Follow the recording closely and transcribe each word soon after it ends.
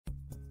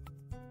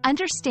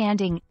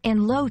Understanding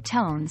in Low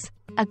Tones,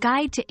 a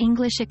guide to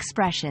English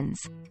expressions.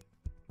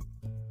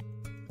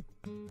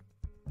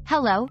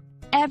 Hello,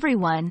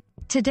 everyone.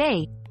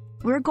 Today,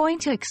 we're going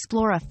to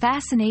explore a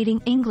fascinating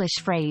English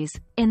phrase,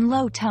 in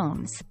low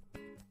tones.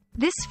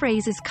 This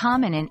phrase is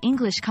common in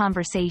English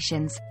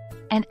conversations,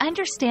 and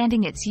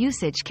understanding its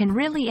usage can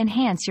really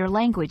enhance your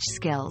language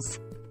skills.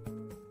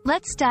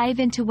 Let's dive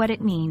into what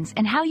it means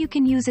and how you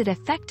can use it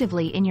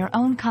effectively in your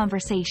own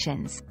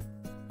conversations.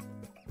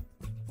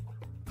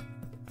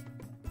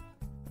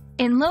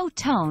 In low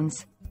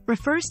tones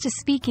refers to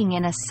speaking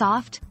in a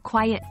soft,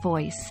 quiet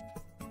voice.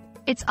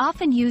 It's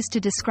often used to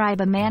describe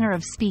a manner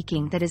of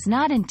speaking that is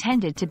not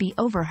intended to be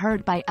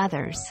overheard by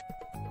others.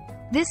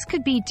 This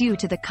could be due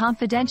to the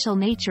confidential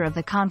nature of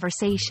the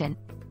conversation,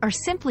 or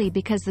simply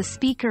because the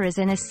speaker is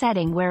in a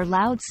setting where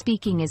loud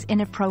speaking is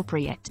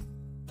inappropriate.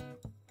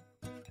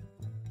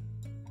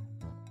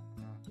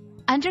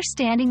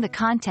 Understanding the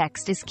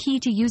context is key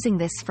to using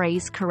this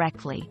phrase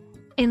correctly.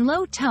 In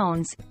low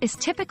tones is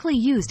typically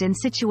used in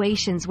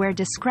situations where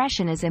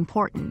discretion is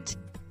important.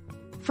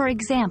 For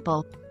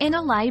example, in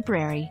a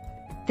library,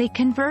 they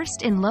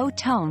conversed in low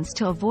tones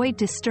to avoid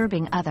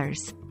disturbing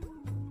others.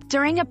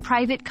 During a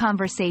private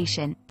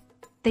conversation,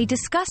 they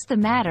discussed the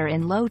matter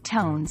in low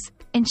tones,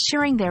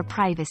 ensuring their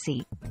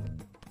privacy.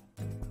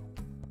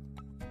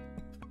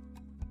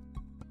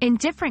 In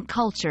different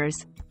cultures,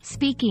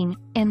 speaking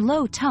in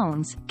low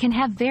tones can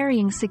have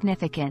varying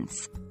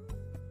significance.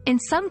 In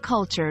some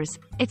cultures,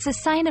 it's a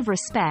sign of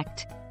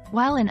respect,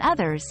 while in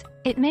others,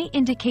 it may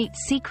indicate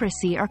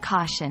secrecy or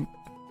caution.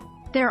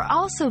 There are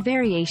also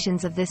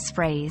variations of this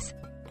phrase,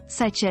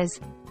 such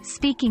as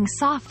speaking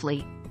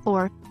softly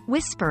or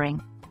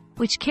whispering,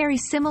 which carry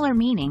similar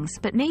meanings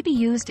but may be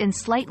used in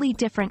slightly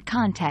different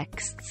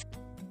contexts.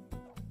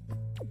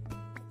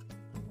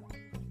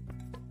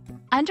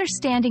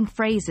 Understanding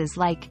phrases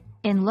like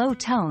in low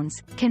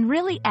tones can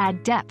really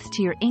add depth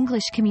to your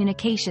English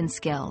communication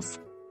skills.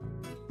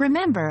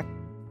 Remember,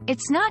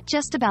 it's not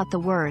just about the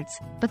words,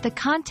 but the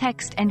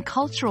context and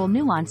cultural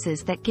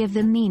nuances that give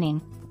them meaning.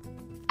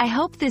 I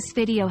hope this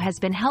video has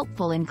been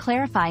helpful in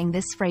clarifying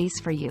this phrase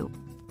for you.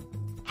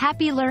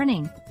 Happy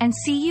learning, and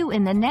see you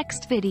in the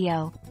next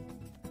video.